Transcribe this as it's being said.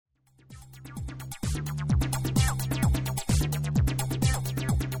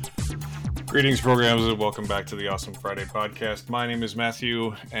Greetings, programs, and welcome back to the Awesome Friday podcast. My name is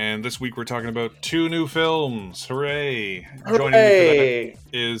Matthew, and this week we're talking about two new films. Hooray! Joining me for that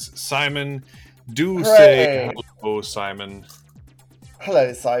is Simon. Do say hello, Simon.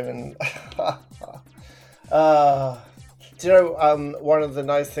 Hello, Simon. Do you know, one of the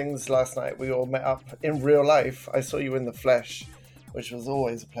nice things last night, we all met up in real life. I saw you in the flesh, which was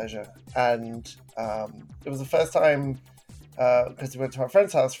always a pleasure. And it was the first time, because we went to our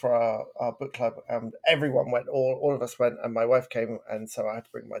friend's house for our book club, and everyone went, all of us went, and my wife came, and so I had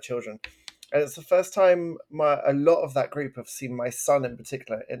to bring my children. And it's the first time a lot of that group have seen my son in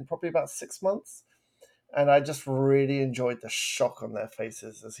particular in probably about 6 months. And I just really enjoyed the shock on their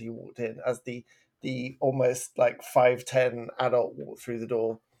faces as he walked in, as the almost like 5'10" adult walked through the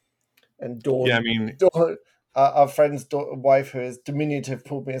door. And Dawn, Yeah, I mean, our friend's wife, who is diminutive,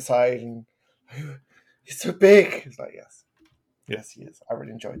 pulled me aside and, he's so big. It's like, yes, he is. I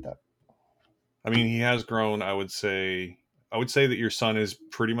really enjoyed that. I mean, he has grown. I would say that your son is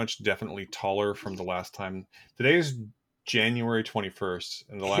pretty much definitely taller from the last time. Today is January 21st,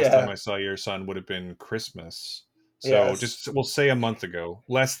 and the last time I saw your son would have been Christmas. So we'll say a month ago,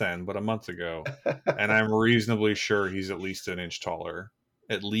 less than, but a month ago. And I'm reasonably sure he's at least an inch taller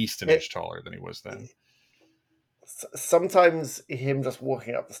than he was then. Sometimes him just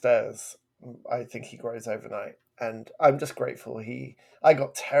walking up the stairs, I think he grows overnight. And I'm just grateful. I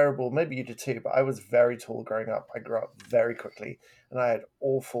got terrible, maybe you did too, but I was very tall growing up. I grew up very quickly, and I had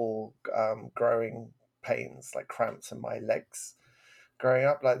awful growing pains, like cramps in my legs growing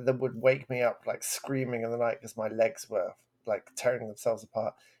up, like that would wake me up like screaming in the night because my legs were like tearing themselves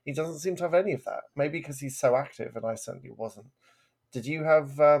apart. He doesn't seem to have any of that, maybe because he's so active, and I certainly wasn't. Did you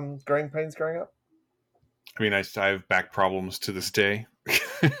have growing pains growing up? I mean, I have back problems to this day.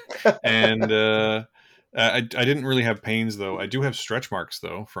 And I didn't really have pains, though. I do have stretch marks,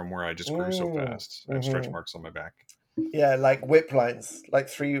 though, from where I just grew so fast. I have stretch marks on my back. Yeah, like whip lines.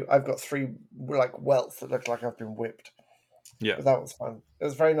 I've got three like welts that look like I've been whipped. Yeah. But that was fun. It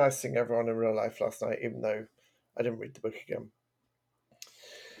was very nice seeing everyone in real life last night, even though I didn't read the book again.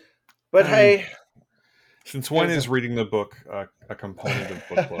 But hey. Since when is reading the book a component of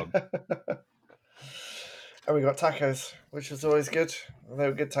book club? And we got tacos, which was always good. They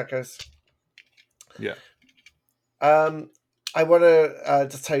were good tacos. Yeah. I want to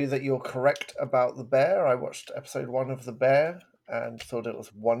just tell you that you're correct about The Bear. I watched episode 1 of The Bear and thought it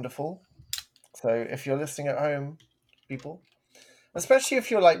was wonderful. So if you're listening at home, people, especially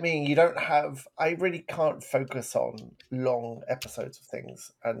if you're like me, I really can't focus on long episodes of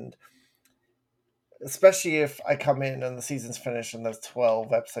things. And especially if I come in and the season's finished and there's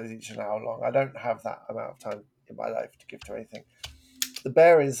 12 episodes each an hour long, I don't have that amount of time in my life to give to anything. The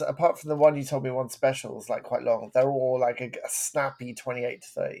Bear is, apart from the one you told me one special is like quite long, they're all like a snappy 28 to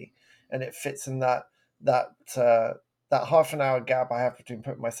 30, and it fits in that half an hour gap I have between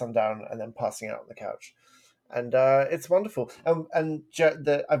putting my son down and then passing out on the couch. And it's wonderful. And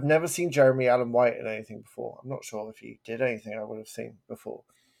I've never seen Jeremy Allen White in anything before. I'm not sure if he did anything I would have seen before.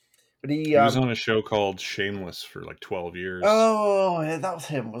 But he was on a show called Shameless for like 12 years. Oh, yeah, that was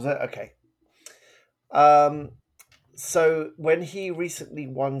him, was it? Okay. So when he recently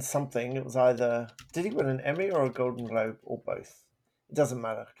won something, it was either, did he win an Emmy or a Golden Globe or both? It doesn't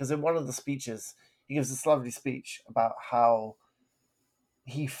matter, because in one of the speeches, he gives this lovely speech about how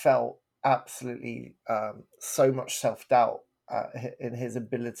he felt absolutely so much self-doubt in his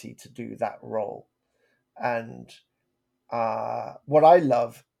ability to do that role. And what I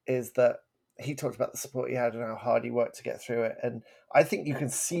love is that he talked about the support he had and how hard he worked to get through it. And I think you can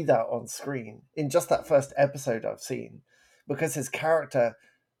see that on screen in just that first episode I've seen, because his character,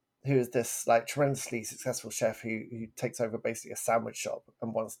 who is this like tremendously successful chef who takes over basically a sandwich shop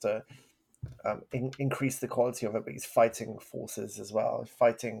and wants to increase the quality of it, but he's fighting forces as well,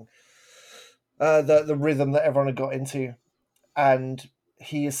 fighting the rhythm that everyone had got into. And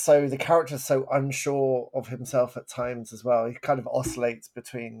the character is so unsure of himself at times as well. He kind of oscillates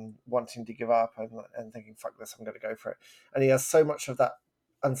between wanting to give up and thinking, fuck this, I'm going to go for it. And he has so much of that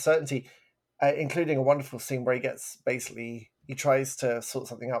uncertainty, including a wonderful scene where he tries to sort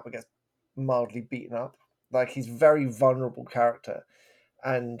something out but gets mildly beaten up. Like, he's a very vulnerable character.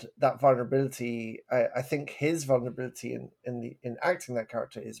 And that vulnerability, I think his vulnerability in acting that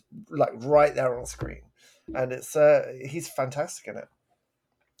character is like right there on screen. And it's he's fantastic in it.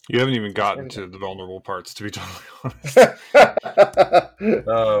 You haven't even gotten to the vulnerable parts, to be totally honest.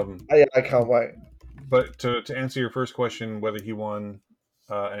 Yeah, I can't wait. But to answer your first question, whether he won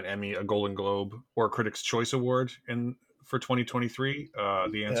an Emmy, a Golden Globe, or a Critics' Choice Award for 2023,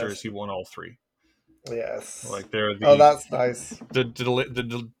 the answer is he won all three. Yes. Like they're that's nice.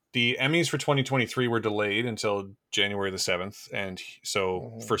 The the Emmys for 2023 were delayed until January the 7th, and so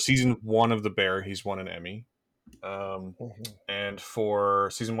Mm-hmm. for season 1 of The Bear, he's won an Emmy. Mm-hmm. And for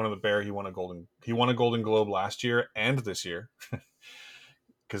season 1 of The Bear, he won a Golden Globe last year and this year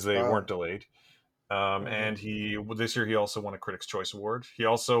because they weren't Wow. delayed. Mm-hmm. And this year he also won a Critics' Choice Award. He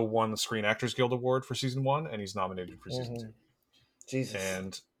also won the Screen Actors Guild Award for season 1, and he's nominated for season 2. Mm-hmm. Jesus.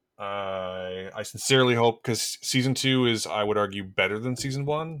 And I sincerely hope, because season 2 is, I would argue, better than season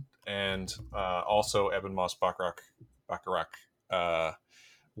 1, and also Eben Moss-Bachrach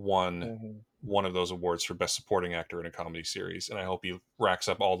won Mm-hmm. one of those awards for Best Supporting Actor in a Comedy Series, and I hope he racks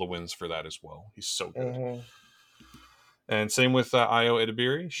up all the wins for that as well. He's so good. Mm-hmm. And same with Ayo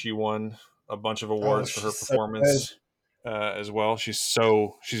Edebiri. She won a bunch of Oh, awards for her she's so good. performance as well.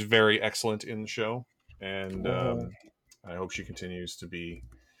 She's very excellent in the show, and Mm-hmm. I hope she continues to be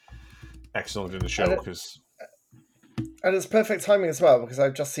excellent in the And show it, because and it's perfect timing as well because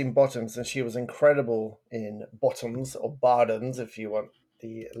I've just seen Bottoms and she was incredible in Bottoms or Bardens if you want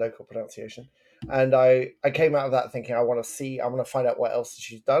the local pronunciation. And I came out of that thinking I want to find out what else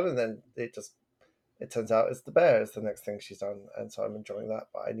she's done, and then it turns out it's The Bear is the next thing she's done, and so I'm enjoying that.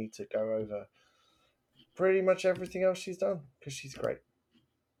 But I need to go over pretty much everything else she's done because she's great.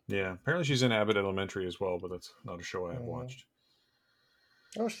 yeah, apparently she's in Abbott Elementary as well, but that's not a show I have Mm-hmm. watched.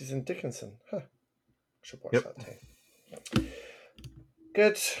 Oh, she's in Dickinson. Huh. Should watch Yep. that too.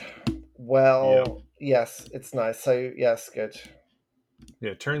 Good. Yep. Well, yes, it's nice. So yes, good.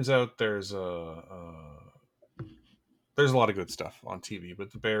 Yeah, it turns out there's a lot of good stuff on TV,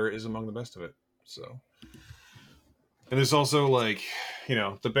 but The Bear is among the best of it. So, and there's also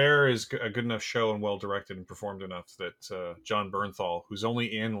The Bear is a good enough show and well directed and performed enough that John Bernthal, who's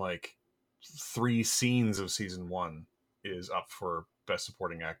only in like 3 scenes of season 1, is up for Best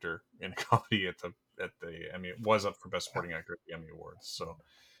Supporting Actor in a Comedy at the Emmy. It was up for Best Supporting Actor at the Emmy Awards. So,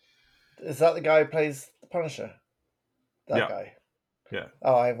 Is that the guy who plays the Punisher? That yeah, guy. yeah.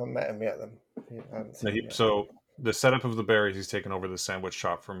 Oh, I haven't met him yet. Then I haven't No, seen him yet. so the setup of The Bear is he's taken over the sandwich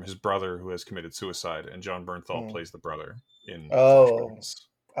shop from his brother who has committed suicide, and John Bernthal Mm. plays the brother in the Oh, flashbacks.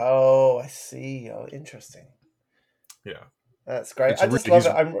 oh, I see. Oh, interesting. Yeah, That's great. it's I just really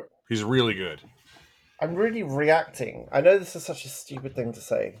love it. he's really good. I'm really reacting. I know this is such a stupid thing to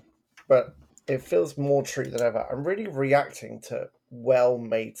say, but it feels more true than ever. I'm really reacting to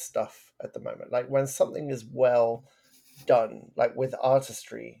well-made stuff at the moment. Like when something is well done, like with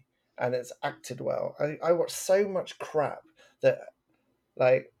artistry and it's acted well. I watch so much crap that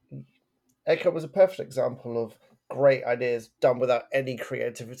like Echo was a perfect example of great ideas done without any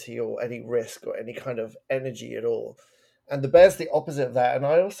creativity or any risk or any kind of energy at all. And the Bear's the opposite of that. And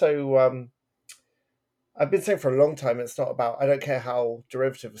I also I've been saying for a long time it's not about I don't care how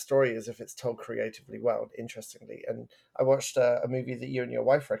derivative a story is if it's told creatively well and interestingly. And I watched a movie that you and your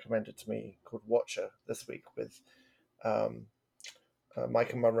wife recommended to me called Watcher this week with um,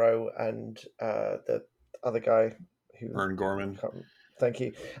 Michael Monroe and the other guy who Ern Gorman. thank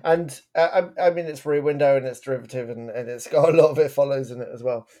you. And I mean, it's Rear Window and it's derivative and it's got a lot of It Follows in it as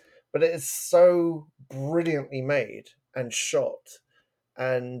well. But it is so brilliantly made and shot,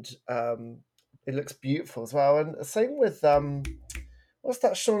 and it looks beautiful as well. And same with what's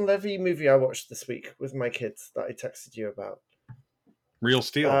that Sean Levy movie I watched this week with my kids that I texted you about? Real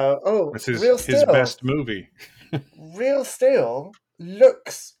Steel. That's Real his Steel. best movie. Real Steel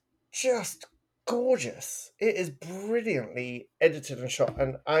looks just gorgeous. It is brilliantly edited and shot,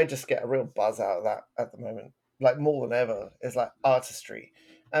 and I just get a real buzz out of that at the moment. Like more than ever, it's like artistry,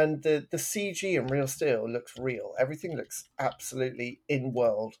 and the CG in Real Steel looks real. Everything looks absolutely in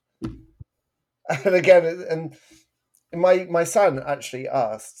world. And again, and my son actually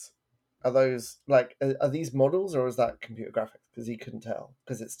asked, are these models or is that computer graphics? Because he couldn't tell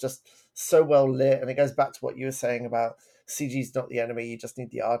because it's just so well lit, and it goes back to what you were saying about CG is not the enemy. You just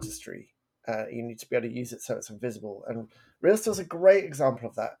need the artistry. You need to be able to use it so it's invisible. And Real Steel's a great example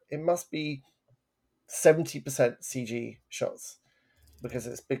of that. It must be 70% CG shots because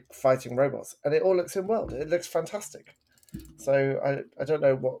it's big fighting robots, and it all looks in world. It looks fantastic. So I don't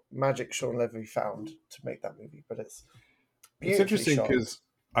know what magic Sean Levy found to make that movie, but it's It's beautifully interesting shot. because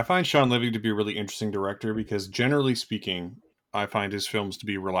I find Sean Levy to be a really interesting director because generally speaking, I find his films to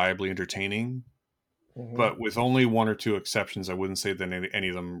be reliably entertaining. Mm-hmm. But with only one or two exceptions, I wouldn't say that any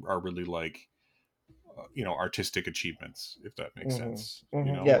of them are really artistic achievements, if that makes sense. Mm-hmm.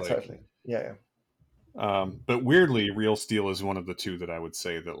 Mm-hmm. Yeah, totally. Yeah. But weirdly, Real Steel is one of the two that I would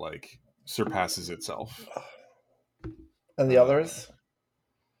say that surpasses itself. And the other is?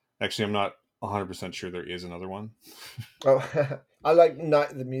 Actually, I'm not 100% sure there is another one. Oh, I like Night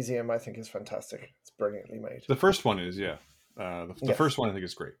at the Museum. I think is fantastic. It's brilliantly made. The first one is, yeah. The first one I think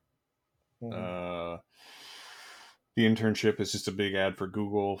is great. Mm-hmm. The Internship is just a big ad for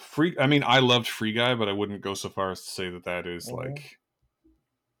Google. Free. I mean, I loved Free Guy, but I wouldn't go so far as to say that that is Mm-hmm. like,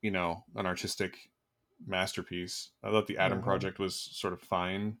 an artistic masterpiece. I thought the Adam Mm-hmm. Project was sort of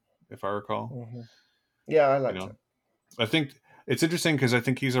fine, if I recall. Mm-hmm. Yeah, I You liked it. know, I think it's interesting because I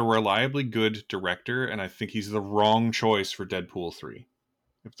think he's a reliably good director, and I think he's the wrong choice for Deadpool 3.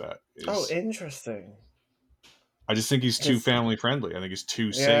 If that Oh, is, interesting. I just think he's too Because family friendly. I think he's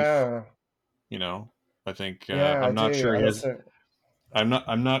too safe. yeah, You know, I think yeah, I I'm not do, sure he and has. also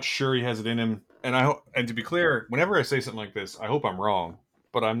I'm not sure he has it in him. And I hope. And to be clear, whenever I say something like this, I hope I'm wrong.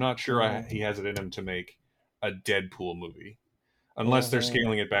 But I'm not sure he mm-hmm. has it in him to make a Deadpool movie, unless they're Mm-hmm.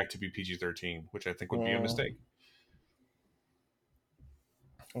 scaling it back to be PG-13, which I think would be a Mm. mistake.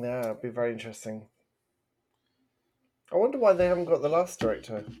 Yeah, it'd be very interesting. I wonder why they haven't got the last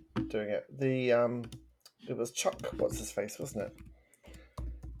director doing it. It was Chuck. What's his face, wasn't it?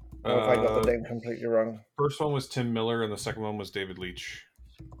 Or have I got the Uh, name completely wrong? First one was Tim Miller, and the second one was David Leitch.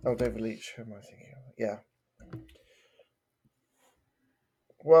 Oh, David Leitch. Who am I thinking of? Yeah.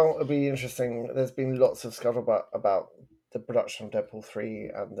 Well, it'll be interesting. There's been lots of scuttlebutt about the production of Deadpool 3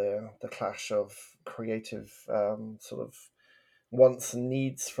 and the clash of creative sort of wants and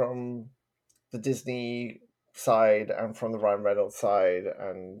needs from the Disney side and from the Ryan Reynolds side,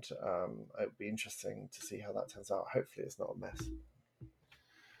 and it would be interesting to see how that turns out. Hopefully, it's not a mess.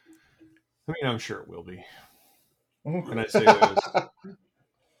 I mean, I'm sure it will be. And Mm.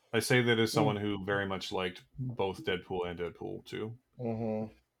 I say that as someone who very much liked both Deadpool and Deadpool 2.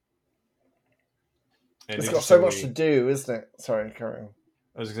 Mm-hmm. And It's got so much to interestingly, do, isn't it? Sorry, carry on.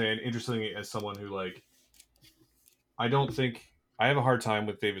 I was saying, interestingly, as someone who like, I don't think I have a hard time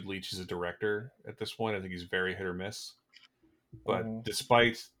with David Leitch as a director at this point. I think he's very hit or miss. But Mm-hmm.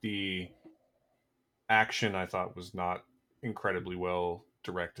 despite the action, I thought was not incredibly well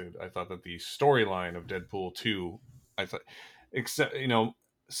directed. I thought that the storyline of Deadpool 2, I thought, except,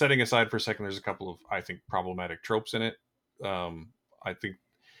 setting aside for a second, there's a couple of, I think, problematic tropes in it. I think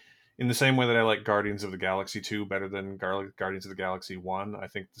in the same way that I like Guardians of the Galaxy 2 better than Guardians of the Galaxy 1, I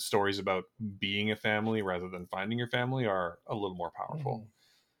think the stories about being a family rather than finding your family are a little more powerful.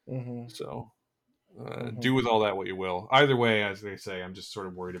 Mm-hmm. So Mm-hmm. do with all that what you will. Either way, as they say, I'm sort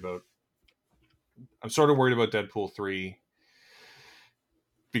of worried about Deadpool 3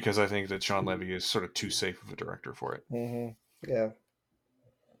 because I think that Sean Levy is sort of too safe of a director for it. Mm-hmm. Yeah,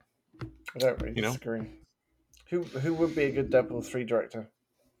 I don't really You know, disagree. Who would be a good Deadpool 3 director?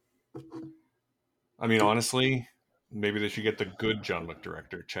 I mean, honestly, maybe they should get the good John Wick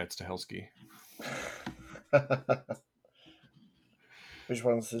director, Chad Stahelski. Which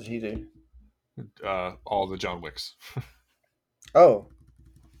ones did he do? All the John Wicks. Oh,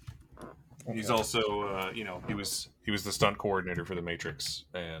 He's okay. also, he was the stunt coordinator for The Matrix,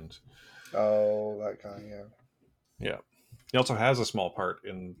 and Oh, that guy, yeah. yeah, he also has a small part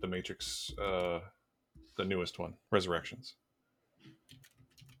in The Matrix, the newest one, Resurrections.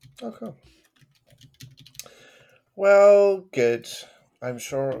 Oh, cool. Well, good. I'm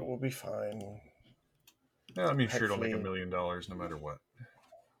sure it will be fine. Yeah, I mean, sure, it'll make $1 Hopefully, million no matter what.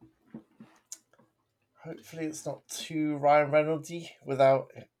 hopefully it's not too Ryan Reynoldsy without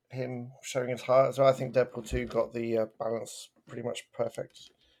him showing his heart as well. I think Deadpool 2 got the balance pretty much perfect,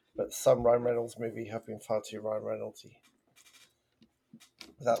 but some Ryan Reynolds movie have been far too Ryan Reynoldsy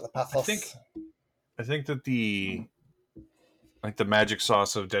without the I think pathos. I think that the magic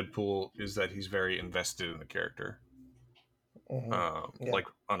sauce of Deadpool is that he's very invested in the character, Hmm. Yeah. like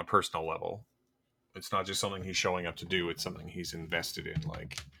on a personal level. It's not just something he's showing up to do; it's something he's invested in,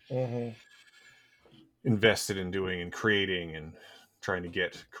 like Hmm. invested in doing and creating and trying to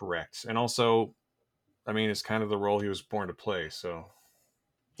get correct. And also, I mean, it's kind of the role he was born to play. So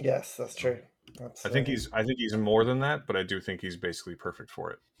Yes, that's true. Absolutely. I think he's more than that, but I do think he's basically perfect for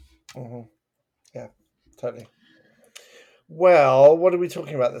it. Hmm. Yeah, totally. Well, what are we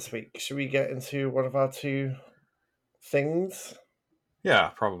talking about this week? Should we get into one of our two things? Yeah,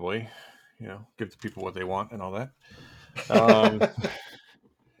 probably. Give the people what they want and all that. Um,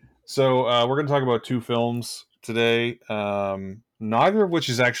 so we're going to talk about two films today, neither of which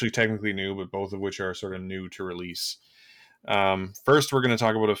is actually technically new, but both of which are sort of new to release. First, we're going to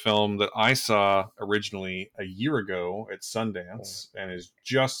talk about a film that I saw originally a year ago at Sundance and has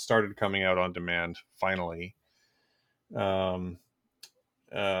just started coming out on demand finally, um,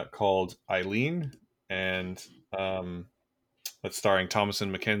 called Eileen, and that's starring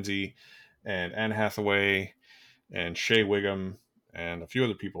Thomasin McKenzie and Anne Hathaway and Shea Wiggum and a few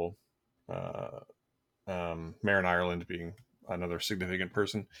other people. Marin Ireland being another significant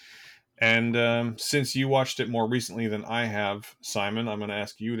person. And since you watched it more recently than I have, Simon, I'm going to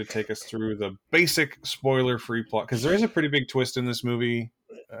ask you to take us through the basic spoiler-free plot, because there is a pretty big twist in this movie.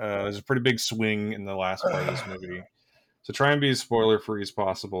 There's a pretty big swing in the last part of this movie. So try and be as spoiler-free as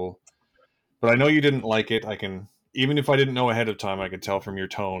possible. But I know you didn't like it. I can, even if I didn't know ahead of time, I could tell from your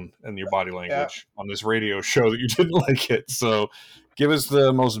tone and your body Yeah. language on this radio show that you didn't like it. So give us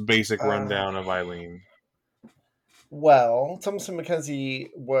the most basic Uh, rundown of Eileen. well, Thomason Mackenzie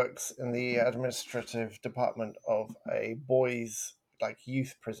works in the administrative department of a boys'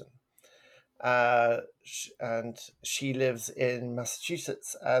 youth prison. And she lives in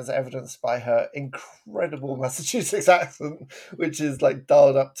Massachusetts, as evidenced by her incredible Massachusetts accent, which is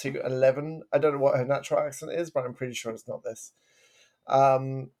dialed up to 11. I don't know what her natural accent is, but I'm pretty sure it's not this.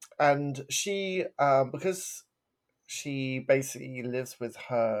 And she, because she basically lives with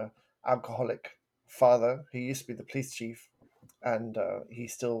her alcoholic father, who used to be the police chief, and he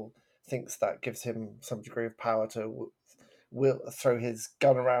still thinks that gives him some degree of power to will throw his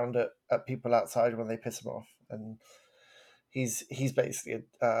gun around at people outside when they piss him off. And he's basically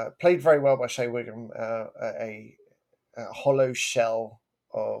played very well by Shea Wiggum, a hollow shell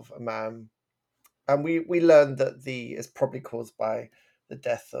of a man. And we learned that it's probably caused by the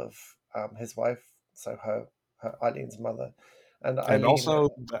death of his wife, so her Eileen's mother, and And Eileen, also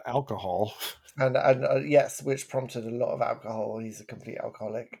the alcohol. and yes, which prompted a lot of alcohol. He's a complete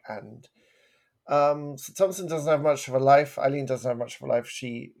alcoholic, and so Thompson doesn't have much of a life. Eileen doesn't have much of a life.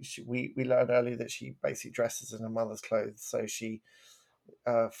 We learned earlier that she basically dresses in her mother's clothes. So she,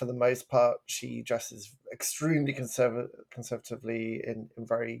 for the most part, she dresses extremely conservatively in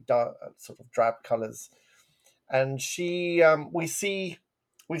very dark, sort of drab colors. And we see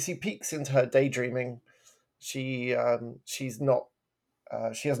peeks into her daydreaming. She's not.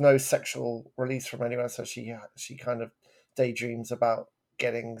 She has no sexual release from anywhere, so she kind of daydreams about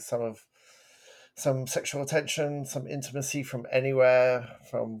getting some sexual attention, some intimacy from anywhere,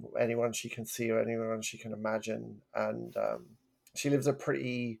 from anyone she can see or anyone she can imagine. And she lives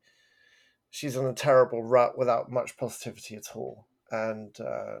she's in a terrible rut without much positivity at all. And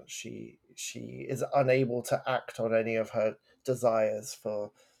she is unable to act on any of her desires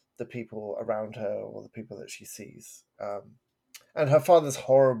for the people around her or the people that she sees. And her father's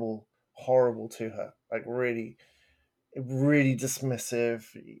horrible to her, really, really dismissive.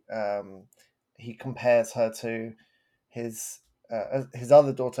 He compares her to his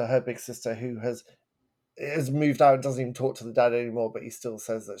other daughter, her big sister, who has moved out and doesn't even talk to the dad anymore. But he still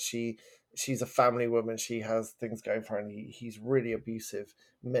says that she's a family woman. She has things going for her, and he's really abusive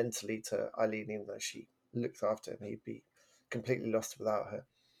mentally to Eileen, even though she looks after him. He'd be completely lost without her.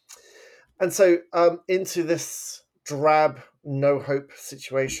 And so into this drab, no hope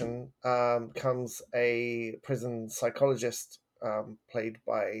situation comes a prison psychologist played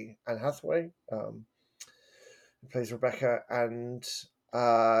by Anne Hathaway, who plays Rebecca. And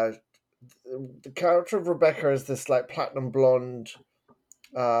the character of Rebecca is this platinum blonde,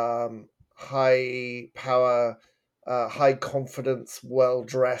 high power, high confidence, well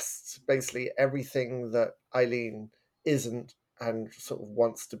dressed, basically everything that Eileen isn't and sort of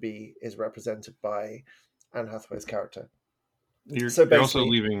wants to be is represented by Anne Hathaway's character. So You're also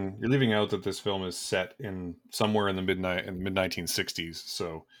basically, leaving out that this film is set in somewhere in the mid 1960s.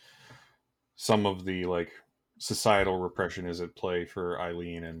 So some of the societal repression is at play for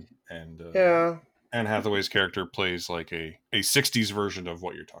Eileen, and yeah, Anne Hathaway's character plays a 60s version of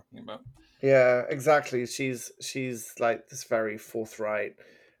what you're talking about. yeah, exactly. She's like this very forthright,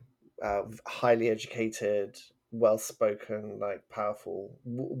 highly educated, well spoken, powerful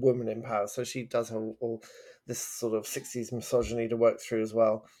woman in power. So she does have all this sort of 60s misogyny to work through as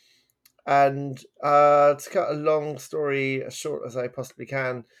well. And to cut a long story as short as I possibly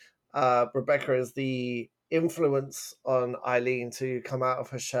can, Rebecca is the influence on Eileen to come out of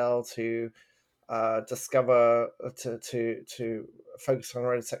her shell, to discover, to focus on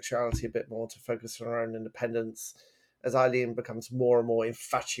her own sexuality a bit more, to focus on her own independence, as Eileen becomes more and more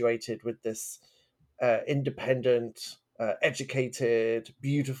infatuated with this independent, educated,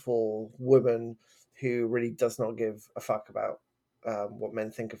 beautiful woman who really does not give a fuck about what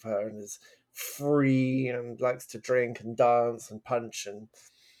men think of her, and is free and likes to drink and dance and punch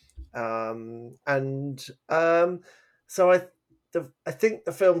and so I think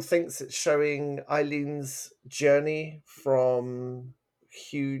the film thinks it's showing Eileen's journey from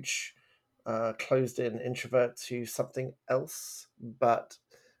huge, closed-in introvert to something else, but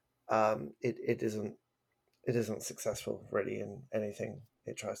it isn't successful really in anything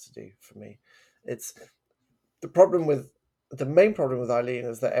it tries to do for me. It's the main problem with Eileen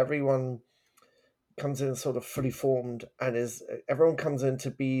is that everyone comes in sort of fully formed, and is everyone comes in to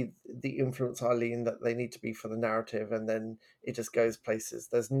be the influence Eileen that they need to be for the narrative, and then it just goes places.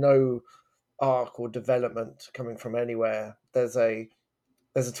 There's no arc or development coming from anywhere. There's a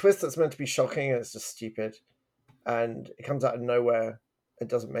twist that's meant to be shocking, and it's just stupid, and it comes out of nowhere. It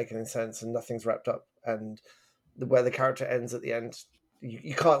doesn't make any sense, and nothing's wrapped up. And where the character ends at the end,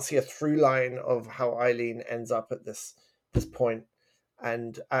 you can't see a through line of how Eileen ends up at this point.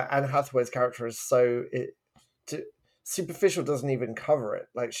 And Anne Hathaway's character is to, superficial doesn't even cover it.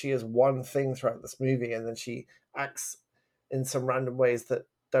 Like, she is one thing throughout this movie, and then she acts in some random ways that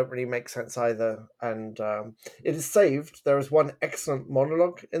don't really make sense either. And it is saved. There is one excellent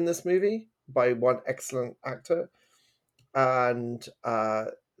monologue in this movie by one excellent actor, and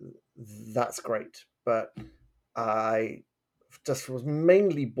that's great. But I just was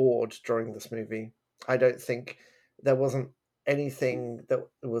mainly bored during this movie. I don't think there wasn't anything that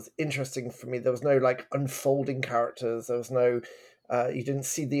was interesting for me. There was no like unfolding characters. There was no, you didn't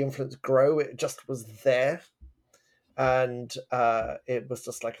see the influence grow. It just was there. And it was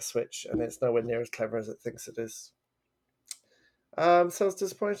just like a switch, and it's nowhere near as clever as it thinks it is. So I was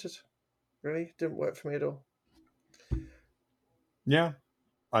disappointed. Really, didn't work for me at all. Yeah,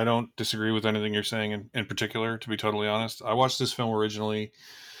 I don't disagree with anything you're saying in particular, to be totally honest. I watched this film originally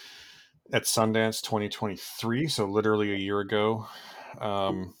at Sundance 2023, so literally a year ago.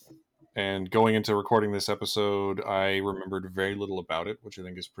 And going into recording this episode, I remembered very little about it, which I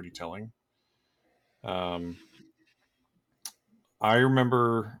think is pretty telling. I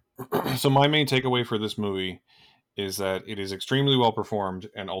remember, so my main takeaway for this movie is that it is extremely well performed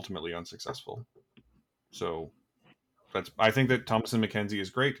and ultimately unsuccessful. So I think that Thomasin McKenzie is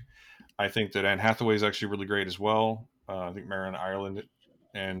great. I think that Anne Hathaway is actually really great as well. I think Marion Ireland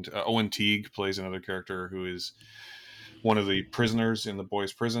and Owen Teague plays another character who is one of the prisoners in the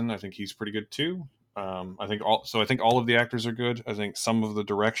boys' prison. I think he's pretty good too. I think all of the actors are good. I think some of the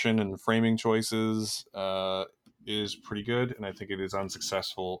direction and framing choices is pretty good, and I think it is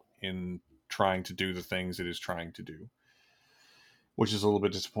unsuccessful in trying to do the things it is trying to do, which is a little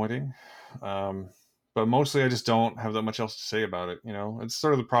bit disappointing. But mostly I just don't have that much else to say about it. You know, it's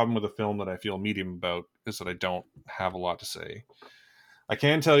sort of the problem with a film that I feel medium about, is that I don't have a lot to say. I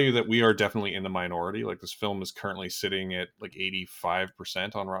can tell you that we are definitely in the minority. Like, this film is currently sitting at like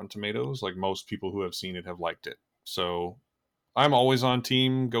 85% on Rotten Tomatoes. Like, most people who have seen it have liked it. So I'm always on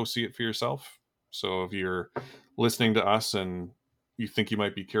team, go see it for yourself. So if you're listening to us and you think you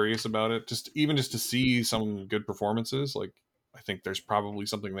might be curious about it, just to see some good performances, like, I think there's probably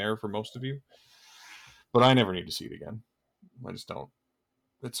something there for most of you. But I never need to see it again. I just don't.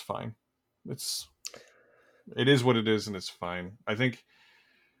 It's fine. It is what it is, and it's fine. I think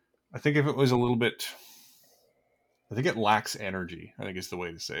if it was a little bit, I think it lacks energy, I think is the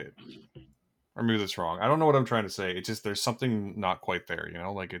way to say it. Or maybe that's wrong. I don't know what I'm trying to say. It's just, there's something not quite there, you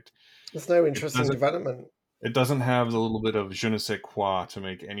know? Like, There's no interesting development. It doesn't have the little bit of je ne sais quoi to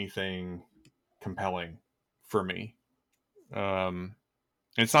make anything compelling for me.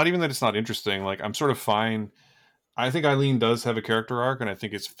 It's not even that it's not interesting. Like, I'm sort of fine. I think Eileen does have a character arc, and I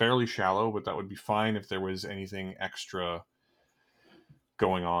think it's fairly shallow, but that would be fine if there was anything extra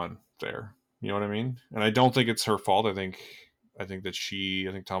going on there. You know what I mean? And I don't think it's her fault. I think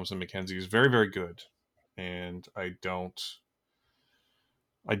Thomasin McKenzie is very, very good, and I don't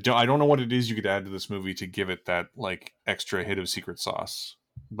know what it is you could add to this movie to give it that like extra hit of secret sauce,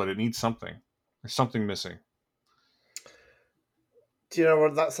 but it needs something. There's something missing. Do you know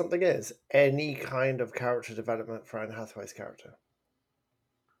what that something is? Any kind of character development for Anne Hathaway's character,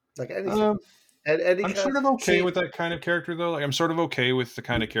 like anything. I'm sort of okay with that kind of character, though. Like, I'm sort of okay with the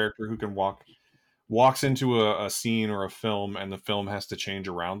kind of character who can walks into a scene or a film, and the film has to change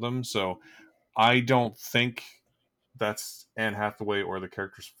around them. So I don't think that's Anne Hathaway or the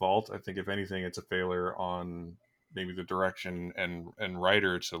character's fault. I think, if anything, it's a failure on maybe the direction and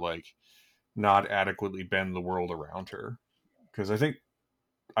writer to like not adequately bend the world around her. Because I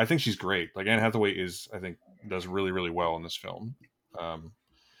think she's great. Like, Anne Hathaway does really, really well in this film.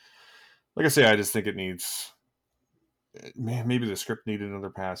 Like I say, I just think it needs, maybe the script needed another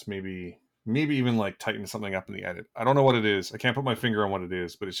pass. Maybe even like tighten something up in the edit. I don't know what it is. I can't put my finger on what it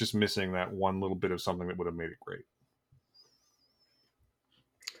is, but it's just missing that one little bit of something that would have made it great.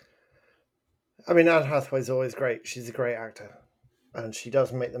 I mean, Anne Hathaway's always great. She's a great actor, and she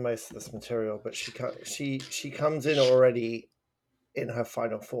does make the most of this material. But she comes in already in her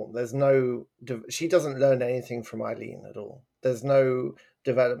final form. She doesn't learn anything from Eileen at all. There's no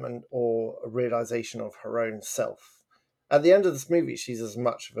development or realization of her own self. At the end of this movie, she's as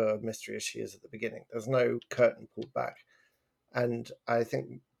much of a mystery as she is at the beginning. There's no curtain pulled back. And I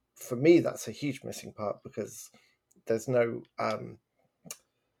think, for me, that's a huge missing part, because there's no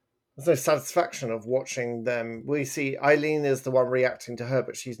there's no satisfaction of watching them. We see Eileen is the one reacting to her,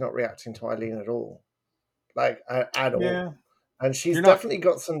 but she's not reacting to Eileen at all, like at all. Yeah, And you're not.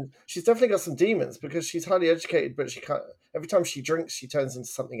 she's definitely got some demons because she's highly educated, but she can't. Every time she drinks, she turns into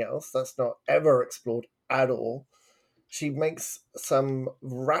something else. That's not ever explored at all. She makes some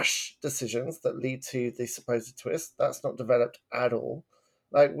rash decisions that lead to the supposed twist. That's not developed at all.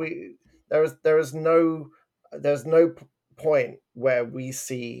 Like we, there's no point where we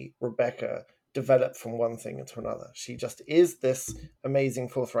see Rebecca develop from one thing into another. She just is this amazing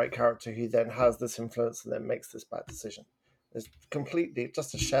forthright character who then has this influence and then makes this bad decision. It's completely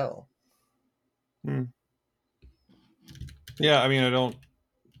just a shell. Hmm. Yeah, I mean,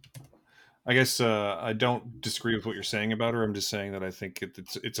 I guess I don't disagree with what you're saying about her. I'm just saying that I think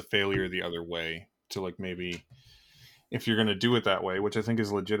it's a failure the other way. To like maybe if you're going to do it that way, which I think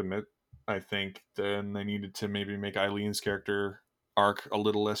is legitimate, I think then they needed to maybe make Eileen's character arc a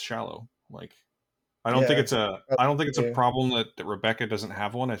little less shallow. Like Yeah, I don't think it's a yeah. problem that Rebecca doesn't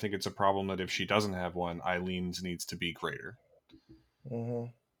have one. I think it's a problem that if she doesn't have one, Eileen's needs to be greater. Mm-hmm.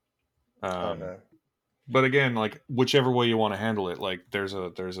 I Um, know. but again, like whichever way you want to handle it, like there's a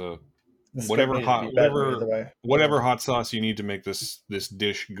The script needed to be better either way. Yeah. whatever hot sauce you need to make this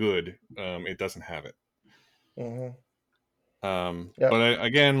dish good, it doesn't have it. Mm-hmm. Yeah. But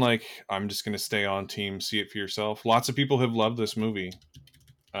again, like I'm just gonna stay on team. See it for yourself. Lots of people have loved this movie,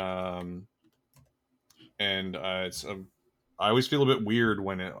 um, and I always feel a bit weird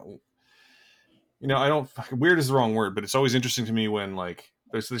when it. I don't. Weird is the wrong word, but it's always interesting to me when like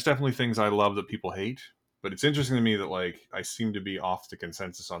there's definitely things I love that people hate, but it's interesting to me that like I seem to be off the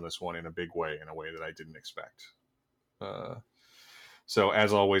consensus on this one in a big way, in a way that I didn't expect. Uh, so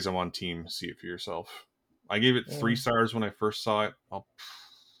as always, I'm on team. See it for yourself. I gave it 3 stars when I first saw it. I'll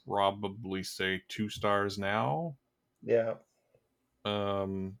probably say 2 stars now. Yeah.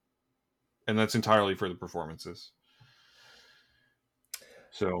 And that's entirely for the performances.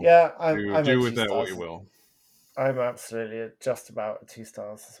 So Yeah, I'm do at with two that what you stars. will. I'm absolutely at just about 2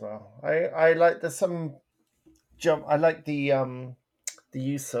 stars as well. I like there's some jump. I like the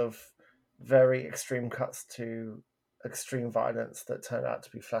use of very extreme cuts to extreme violence that turn out to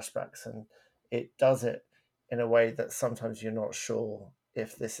be flashbacks, and it does it in a way that sometimes you're not sure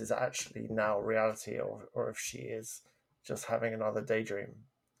if this is actually now reality or if she is just having another daydream.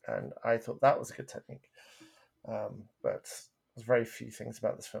 And I thought that was a good technique. But there's very few things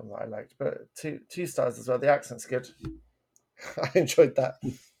about this film that I liked. But two stars as well. The accent's good. I enjoyed that.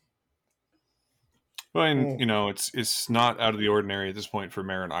 Well, and Mm. it's not out of the ordinary at this point for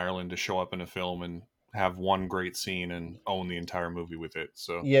Maren Ireland to show up in a film and have one great scene and own the entire movie with it.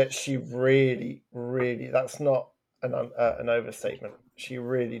 So Yeah, she really, really. That's not an overstatement. She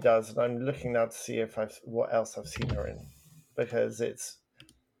really does, and I'm looking now to see if I've what else I've seen her in, because it's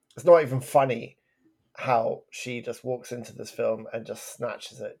not even funny how she just walks into this film and just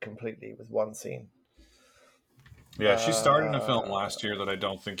snatches it completely with one scene. yeah, she starred in a film Uh, last year that I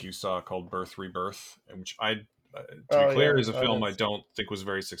don't think you saw called Birth Rebirth, which to be oh clear, yeah, is a I film didn't I see. don't think was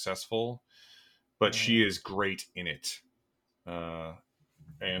very successful, but she Mhm. is great in it. Uh,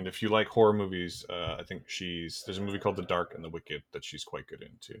 and if you like horror movies, I think there's a movie called The Dark and the Wicked that she's quite good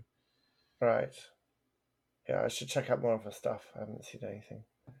in too. Right. Yeah, I should check out more of her stuff. I haven't seen anything.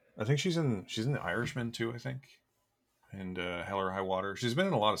 I think she's in The Irishman too. I think, and Hell or High Water. She's been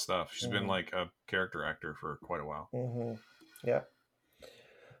in a lot of stuff. She's been Mm-hmm. like a character actor for quite a while. Mm-hmm. Yeah.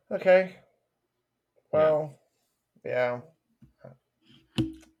 Okay. Yeah. Well, yeah.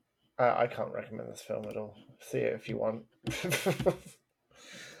 I can't recommend this film at all. See it if you want.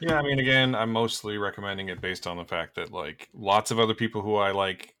 Yeah, I mean, again, I'm mostly recommending it based on the fact that like lots of other people who I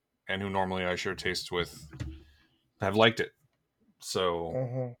like and who normally I share tastes with have liked it. So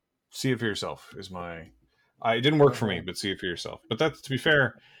Mm-hmm. see it for yourself. Is my it didn't work for me, Mm-hmm. but see it for yourself. But that's to be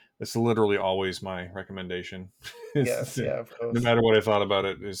fair, that's literally always my recommendation. Yes, yeah, of No course. matter what I thought about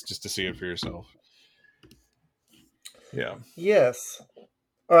it, is just to see it for yourself. Yeah. Yes.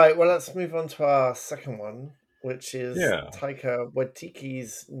 All right, well, let's move on to our second one, which is Yeah. Taika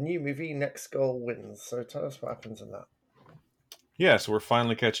Waititi's new movie, Next Goal Wins. So tell us what happens in that. Yeah, so we're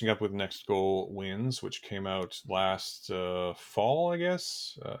finally catching up with Next Goal Wins, which came out last fall, I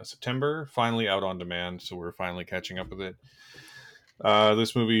guess, September. Finally out on demand, so we're finally catching up with it.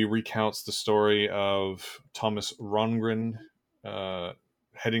 This movie recounts the story of Thomas Rundgren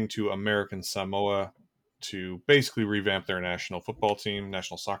heading to American Samoa to basically revamp their national football team,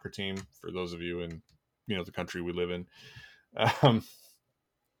 national soccer team, for those of you in the country we live in. Um,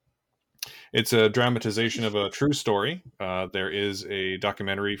 It's a dramatization of a true story. There is a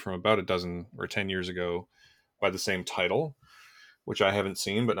documentary from about a dozen or 10 years ago by the same title. which I haven't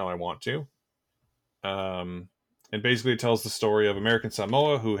seen, but now I want to. Um, and basically, it tells the story of American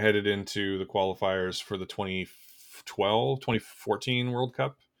Samoa, who headed into the qualifiers for the 2014 World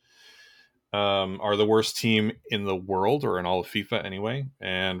Cup. Are the worst team in the world, or in all of FIFA anyway.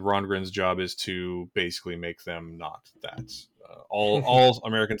 And Rondgren's job is to basically make them not that. All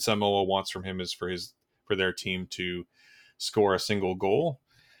American Samoa wants from him is for their team to score a single goal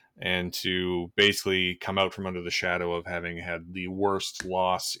and to basically come out from under the shadow of having had the worst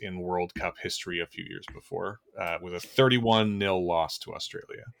loss in World Cup history a few years before, with a 31-0 loss to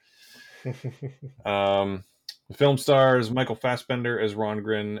Australia. The film stars Michael Fassbender as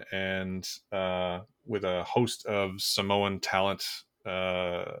Rondgren, and with a host of Samoan talent,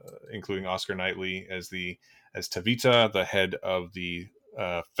 including Oscar Knightley as Tavita, the head of the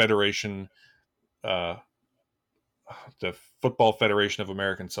federation, uh, the Football Federation of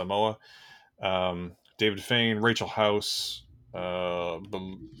American Samoa. David Fain, Rachel House, Beulah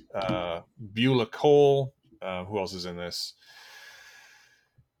Cole. Who else is in this?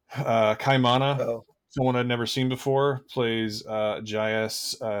 Kaimana, Oh. someone I'd never seen before, plays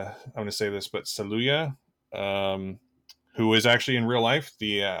Jais. I'm going to say this, but Saluya, who is actually in real life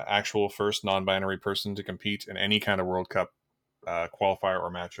the actual first non-binary person to compete in any kind of World Cup qualifier or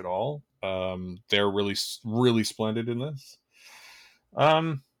match at all. They're really, really splendid in this.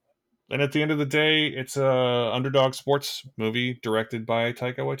 And at the end of the day, it's a underdog sports movie directed by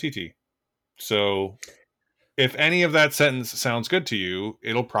Taika Waititi. So if any of that sentence sounds good to you,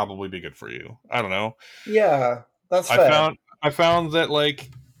 it'll probably be good for you. I don't know. Yeah, that's I fair. found I found that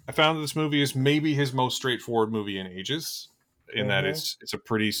this movie is maybe his most straightforward movie in ages, in that it's a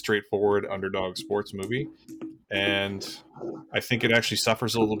pretty straightforward underdog sports movie, and I think it actually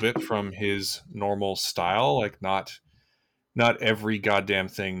suffers a little bit from his normal style. Like not every goddamn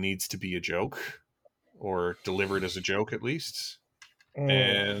thing needs to be a joke or delivered as a joke, at least. Mm.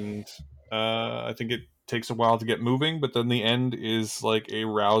 And I think it takes a while to get moving, but then the end is like a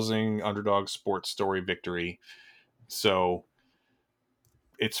rousing underdog sports story victory. So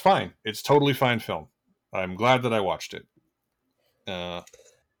it's fine. It's totally fine film. I'm glad that I watched it. Uh,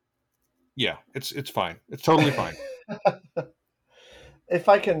 yeah, it's fine. It's totally fine. If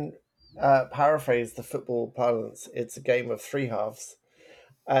I can paraphrase the football parlance, it's a game of three halves,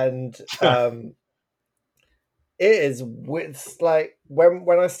 and it is. It's like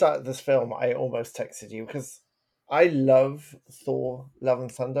when I started this film, I almost texted you because I love Thor: Love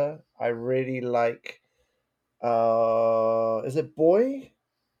and Thunder. I really like. Is it Boy?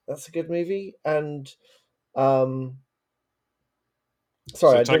 That's a good movie, and um,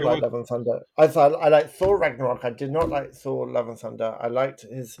 sorry, So I didn't Taika, like Love and Thunder. I thought I liked Thor Ragnarok. I did not like Thor Love and Thunder. I liked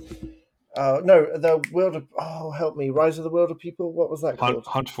his no, the Wilder. Oh, help me! Rise of the Wilder People. What was that called?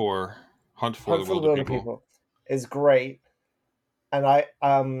 Hunt for the Hunt for the Wilder Wilder People. People is great,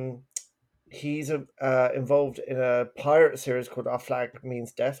 and he's involved in a pirate series called Our Flag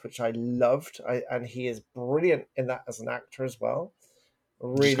Means Death, which I loved. And he is brilliant in that as an actor as well.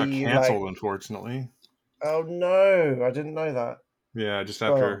 It just got Really like. canceled, unfortunately. Oh no, I didn't know that. Yeah, just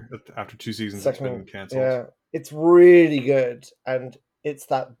Well, after 2 seasons, it's second, been canceled. yeah, it's really good, and it's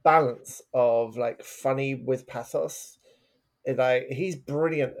that balance of like funny with pathos. Like he's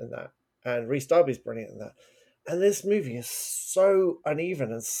brilliant in that, and Reece Darby's brilliant in that. And this movie is so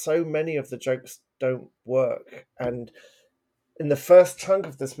uneven, and so many of the jokes don't work. And in the first chunk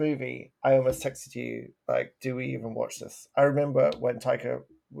of this movie, I almost texted you like, "Do we even watch this?" I remember when Taika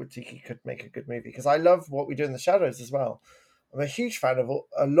Waititi could make a good movie because I love What We Do in the Shadows as well. I'm a huge fan of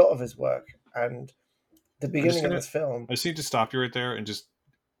a lot of his work, and the I'm just beginning of gonna. this film. I just need to stop you right there and just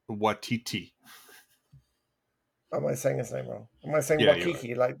Watiti. Am I saying his name wrong? Am I saying Yeah, you are.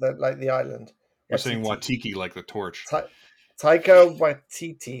 Waikiki like the island? You're saying Watiti. Watiki like the torch. Taika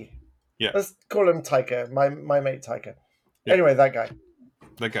Waititi. Yeah, Let's call him Taika. My mate Taika. yeah, Anyway, that guy.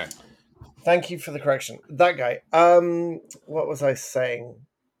 that guy. Thank you for the correction. That guy. What was I saying?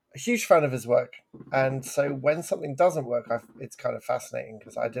 A huge fan of his work, and so when something doesn't work, it's kind of fascinating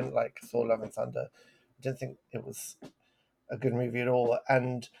because I didn't like Thor: Love and Thunder. I didn't think it was a good movie at all.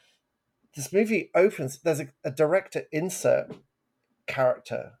 And this movie opens. There's a director insert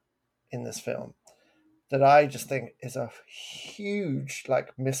character in this film that I just think is a huge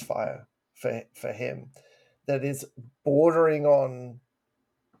like misfire for him. That is bordering on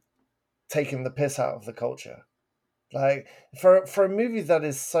taking the piss out of the culture. Like for a movie that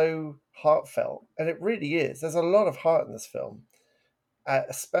is so heartfelt, and it really is. There's a lot of heart in this film,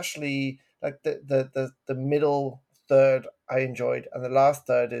 especially like the middle third I enjoyed, and the last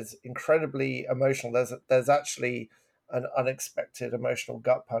third is incredibly emotional. There's actually an unexpected emotional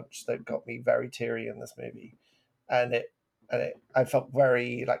gut punch that got me very teary in this movie, and it and I felt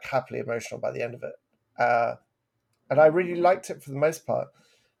very like happily emotional by the end of it. And I really liked it for the most part.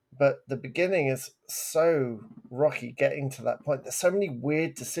 But the beginning is so rocky getting to that point. There's so many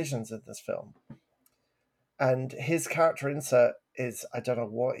weird decisions in this film. And his character insert is, I don't know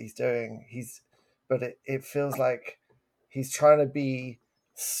what he's doing. But it feels like he's trying to be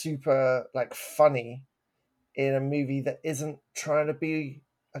super like funny in a movie that isn't trying to be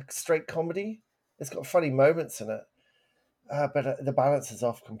a straight comedy. It's got funny moments in it, but the balance is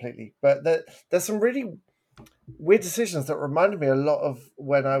off completely. But there's some really weird decisions that reminded me a lot of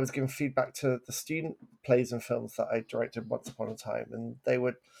when I was giving feedback to the student plays and films that I directed once upon a time, and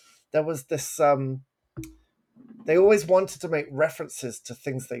there was this they always wanted to make references to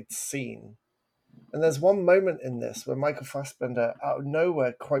things they'd seen. And there's one moment in this where Michael Fassbender out of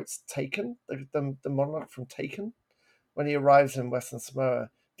nowhere quotes Taken, the monologue from Taken, when he arrives in Western Samoa,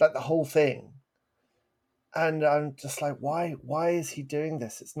 like the whole thing. And I'm just like, why is he doing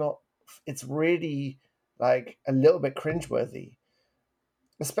this? It's really like a little bit cringeworthy,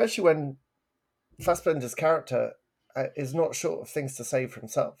 especially when Fassbender's character is not short of things to say for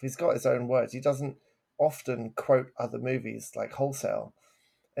himself. He's got his own words. He doesn't often quote other movies like wholesale,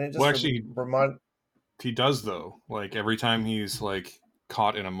 and it Well, just actually, remind. he does though. Like every time he's like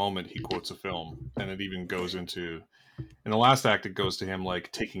caught in a moment, he quotes a film, and it even goes into in the last act. It goes to him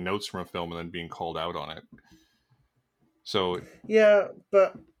like taking notes from a film and then being called out on it. So Yeah,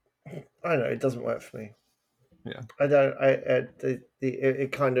 but I don't know, it doesn't work for me. yeah, I don't.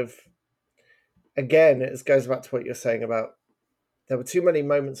 It kind of again it goes back to what you're saying about there were too many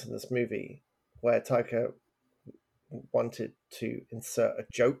moments in this movie where Taika wanted to insert a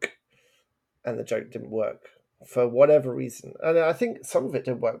joke and the joke didn't work for whatever reason. And I think some of it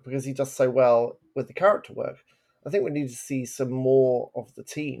did work because he does so well with the character work. I think we need to see some more of the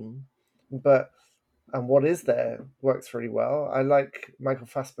team, but and what is there works really well. I like Michael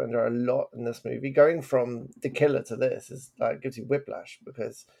Fassbender a lot in this movie. Going from The Killer to this is like gives you whiplash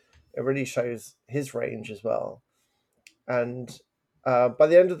because it really shows his range as well. And by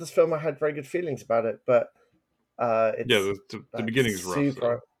the end of this film, I had very good feelings about it, but yeah. it's The like beginning's rough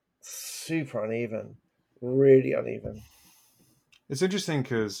though. super uneven, really uneven. It's interesting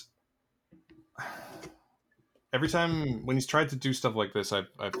because every time when he's tried to do stuff like this, I've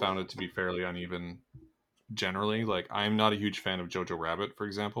found it to be fairly uneven. Generally, like I'm not a huge fan of Jojo Rabbit, for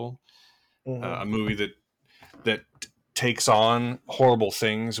example, a Hmm. movie that takes on horrible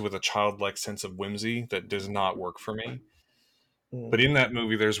things with a childlike sense of whimsy that does not work for me. But Mm. in that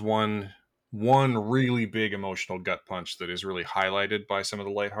movie, there's one really big emotional gut punch that is really highlighted by some of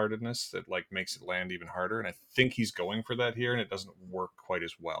the lightheartedness that like makes it land even harder. And I think he's going for that here, and it doesn't work quite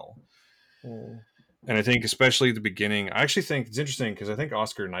as well. Mm. And I think especially at the beginning, I actually think it's interesting because I think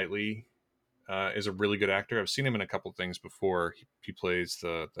Oscar Knightley is a really good actor. I've seen him in a couple things before. He plays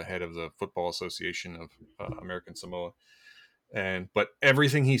the head of the Football Association of American Samoa, and but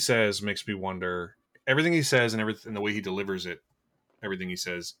everything he says makes me wonder. Everything he says and everything, and the way he delivers it, everything he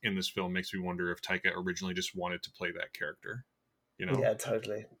says in this film makes me wonder if Taika originally just wanted to play that character. You know, Yeah,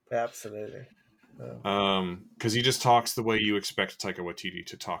 totally, absolutely. Yeah. because he just talks the way you expect Taika Waititi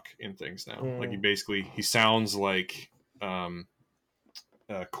to talk in things now. Like Mm. he sounds like um,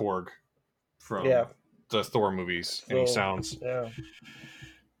 Korg Yeah, from the Thor movies, and he so sounds yeah.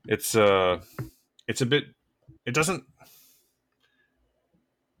 it's it's a bit it doesn't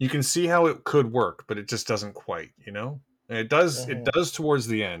you can see how it could work, but it just doesn't quite, you know? And it Hmm. does towards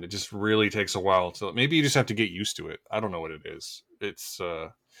the end. It just really takes a while to maybe you just have to get used to it. I don't know what it is. It's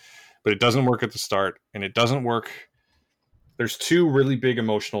but it doesn't work at the start and it doesn't work. There's two really big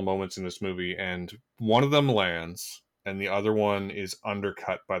emotional moments in this movie and one of them lands and the other one is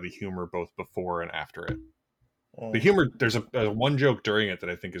undercut by the humor both before and after it. The Mm. humor there's a one joke during it that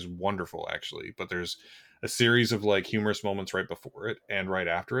I think is wonderful actually, but there's a series of like humorous moments right before it and right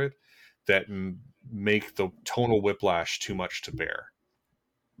after it that make the tonal whiplash too much to bear.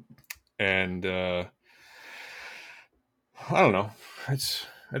 And I don't know. It's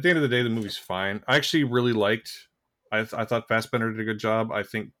at the end of the day, the movie's fine. I actually really liked. I thought Fassbender did a good job. I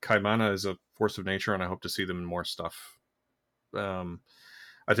think Kaimana is a force of nature, and I hope to see them in more stuff. Um,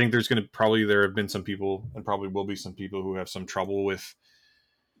 I think there's going to probably there have been some people, and probably will be some people who have some trouble with.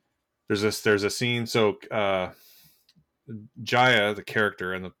 There's a scene. So Jaya, the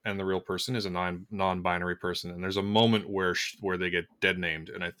character and the real person, is a non-binary person, and there's a moment where they get dead named,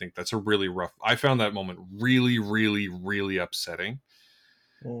 and I think that's a really rough. I found that moment really, really, really upsetting.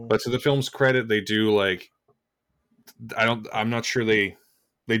 Mm. But to the film's credit, they do like I'm not sure they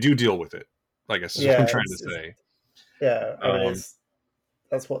do deal with it. I guess is what I'm Yeah, trying to it's say. yeah. I mean, Um, it's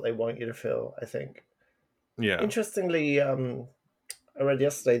that's what they want you to feel. I think. Yeah. Interestingly, I read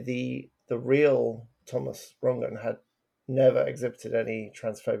yesterday the real Thomas Rongan had never exhibited any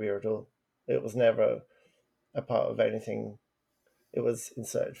transphobia at all. It was never a part of anything. It was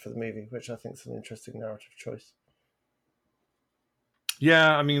inserted for the movie, which I think is an interesting narrative choice.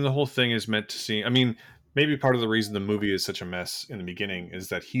 Yeah, I mean, the whole thing is meant to see. I mean, maybe part of the reason the movie is such a mess in the beginning is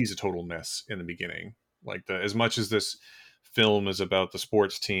that he's a total mess in the beginning. Like as much as this film is about the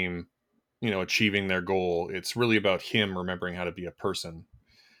sports team, achieving their goal, it's really about him remembering how to be a person.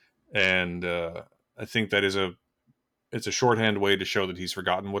 And I think that it's a shorthand way to show that he's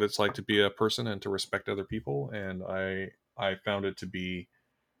forgotten what it's like to be a person and to respect other people. And I found it to be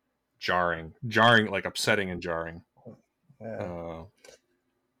jarring, like upsetting and jarring. Yeah. Uh,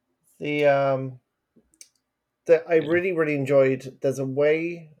 The I yeah. really enjoyed. There's a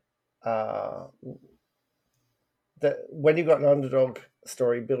way uh, that when you've got an underdog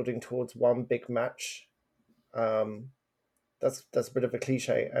story building towards one big match, um, that's a bit of a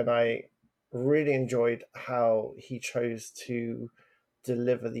cliche, and I really enjoyed how he chose to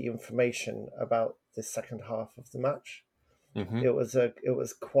deliver the information about the second half of the match. Mm-hmm. It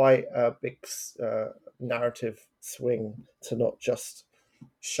was quite a big narrative swing to not just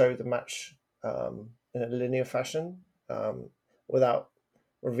show the match in a linear fashion without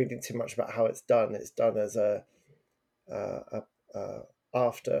revealing too much about how it's done. It's done as a, a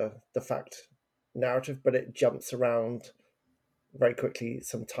after the fact narrative, but it jumps around very quickly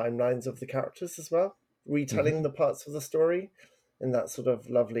some timelines of the characters as well, Mm-hmm. retelling the parts of the story in that sort of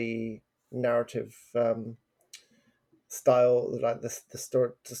lovely narrative style, like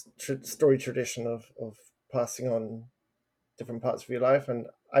the story tradition of passing on different parts of your life. And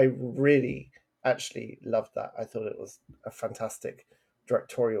I really actually loved that. I thought it was a fantastic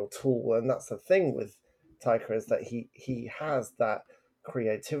directorial tool, and that's the thing with Taika, is that he has that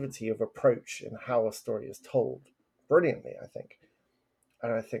creativity of approach in how a story is told brilliantly, I think.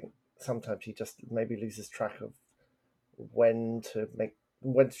 And I think sometimes he just maybe loses track of when to make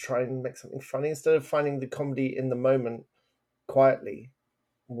when to try and make something funny instead of finding the comedy in the moment quietly.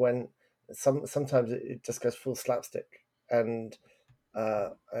 When sometimes it just goes full slapstick, and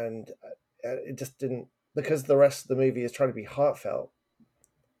it just didn't, because the rest of the movie is trying to be heartfelt.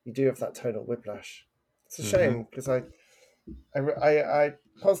 You do have that tonal whiplash. It's a Mm-hmm. shame because I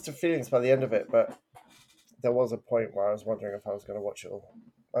positive feelings by the end of it, but there was a point where I was wondering if I was going to watch it all.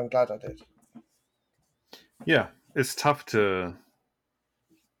 I'm glad I did. Yeah, it's tough to.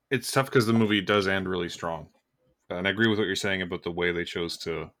 It's tough because the movie does end really strong, and I agree with what you're saying about the way they chose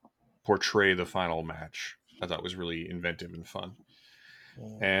to portray the final match. I thought was really inventive and fun.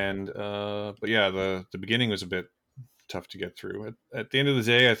 Mm. And but yeah, the beginning was a bit tough to get through. At the end of the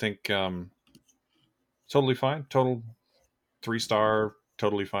day, I think totally fine. Total 3-star,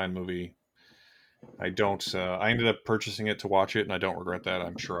 totally fine movie. I don't. I ended up purchasing it to watch it, and I don't regret that.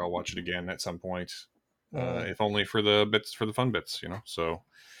 I'm sure I'll watch it again at some point, Mm. if only for the bits, for the fun bits, So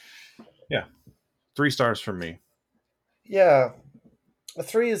yeah, 3 stars from me. Yeah, a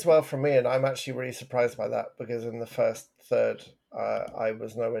three as well from me, and I'm actually really surprised by that because in the first third, I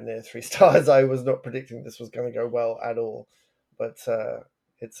was nowhere near 3 stars. I was not predicting this was going to go well at all, but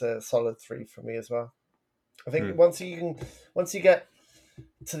it's a solid three for me as well. I think Hmm. once you get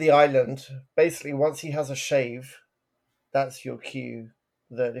to the island, basically once he has a shave, that's your cue.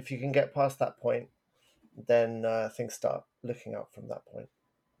 That if you can get past that point, then things start looking up from that point.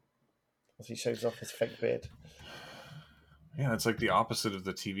 As he shaves off his fake beard. Yeah, it's like the opposite of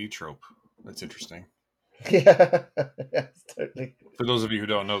the TV trope. That's interesting. Yeah, yes, totally. For those of you who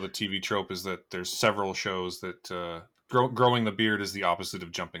don't know, the TV trope is that there's several shows that growing the beard is the opposite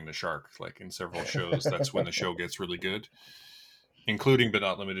of jumping the shark. Like in several shows, that's when the show gets really good, including but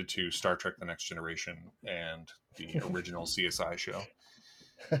not limited to Star Trek: The Next Generation and the original CSI show.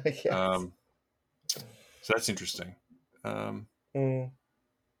 Yes. Um, so that's interesting. Um, Mm.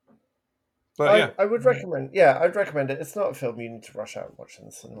 but yeah, I would recommend. Yeah, I'd recommend it. It's not a film you need to rush out and watch in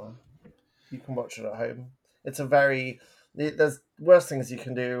the cinema. You can watch it at home. It's a very there's worse things you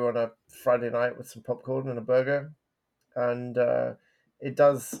can do on a Friday night with some popcorn and a burger, and it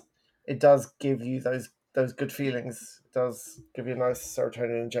does it does give you those good feelings. It does give you a nice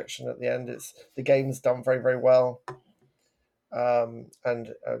serotonin injection at the end. It's the game's done very well,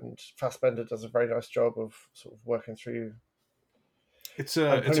 and Fassbender does a very nice job of sort of working through and it's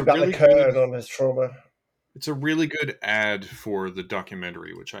a pulling back the really good curtain on his trauma. it's a really good ad for the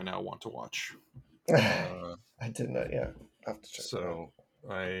documentary, which I now want to watch. Uh, I didn't know. Yeah, I have to check that out.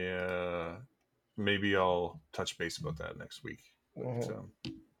 so I maybe I'll touch base about that next week. But Hmm.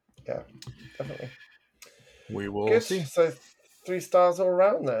 Yeah, definitely. we will Good. see. So 3 stars all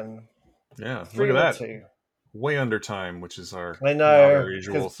around then. Yeah, look Three at or that. two. way under time, which is I not know, our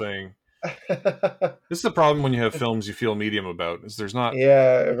usual because thing. This is the problem when you have films you feel medium about. Is there's not,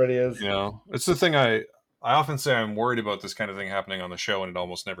 yeah, it really is. it's the thing I often say I'm worried about this kind of thing happening on the show, and it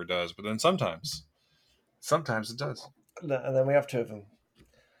almost never does. But then sometimes it does. And then we have two of them.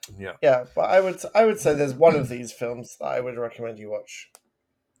 Yeah. Yeah, but I would say there's one of these films that I would recommend you watch,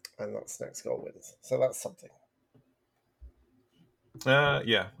 and that's Next Goal Wins. So that's something.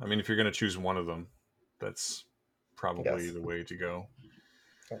 Yeah. I mean, if you're going to choose one of them, that's probably Yes, the way to go.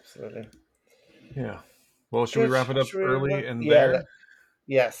 absolutely. Yeah. Well, should we Good. wrap it up Should we early and Yeah. there?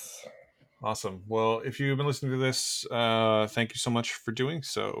 Yes. Awesome. Well, if you've been listening to this, thank you so much for doing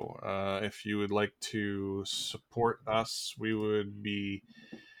so. If you would like to support us, we would be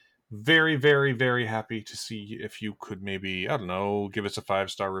very, very, very happy to see if you could maybe, I don't know, give us a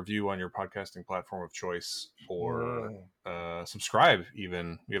 5-star review on your podcasting platform of choice, or subscribe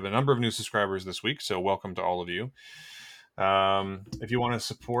even. We have a number of new subscribers this week, so welcome to all of you. If you want to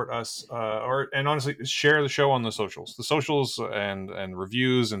support us, and honestly, share the show on the socials. The socials and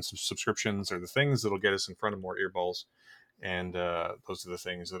reviews and subscriptions are the things that'll get us in front of more earballs, and those are the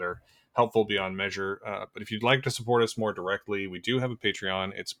things that are helpful beyond measure. But if you'd like to support us more directly, we do have a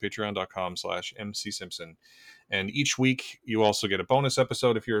Patreon. It's patreon.com/mcsimpson, and each week you also get a bonus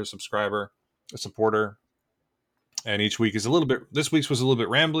episode if you're a subscriber, a supporter. And each week is a little bit. This week's was a little bit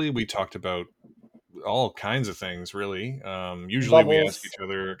rambly. We talked about all kinds of things, really. Usually we ask Bubbles. each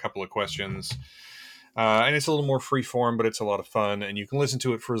other a couple of questions, and it's a little more free form, but it's a lot of fun, and you can listen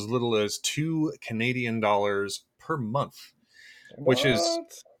to it for as little as $2 Canadian per month, which is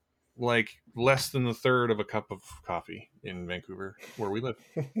What? like less than a third of a cup of coffee in Vancouver, where we live.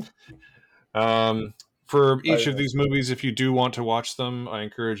 For each of these movies, if you do want to watch them, I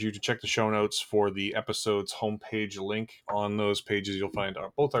encourage you to check the show notes for the episode's homepage link. On those pages, you'll find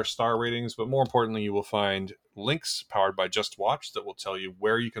both our star ratings, but more importantly, you will find links powered by Just Watch that will tell you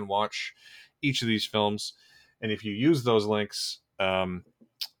where you can watch each of these films. And if you use those links, it'll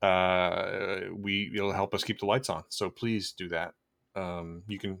help us keep the lights on. So please do that.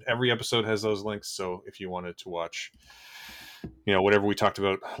 Every episode has those links. So if you wanted to watch, whatever we talked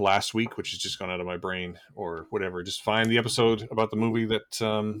about last week, which has just gone out of my brain, or whatever, just find the episode about the movie that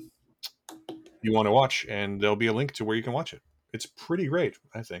you want to watch, and there'll be a link to where you can watch it. It's pretty great,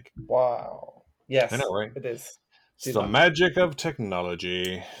 I think. Wow. Yes, I know, right? it is. It's the magic of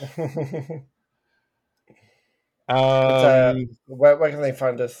technology. Where can they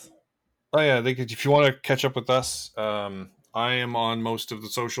find us? Oh yeah, if you want to catch up with us, I am on most of the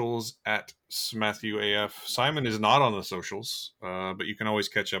socials at MatthewAF. Simon is not on the socials, but you can always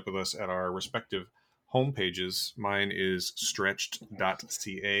catch up with us at our respective homepages. Mine is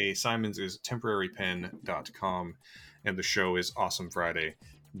stretched.ca, Simon's is temporarypen.com, and the show is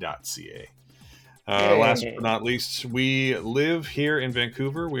awesomefriday.ca. Last but not least, we live here in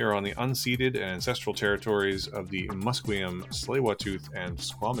Vancouver. We are on the unceded and ancestral territories of the Musqueam, Tsleil-Waututh, and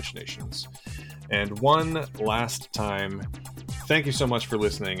Squamish nations. And one last time, thank you so much for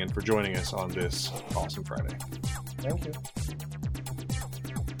listening and for joining us on this Awesome Friday. Thank you.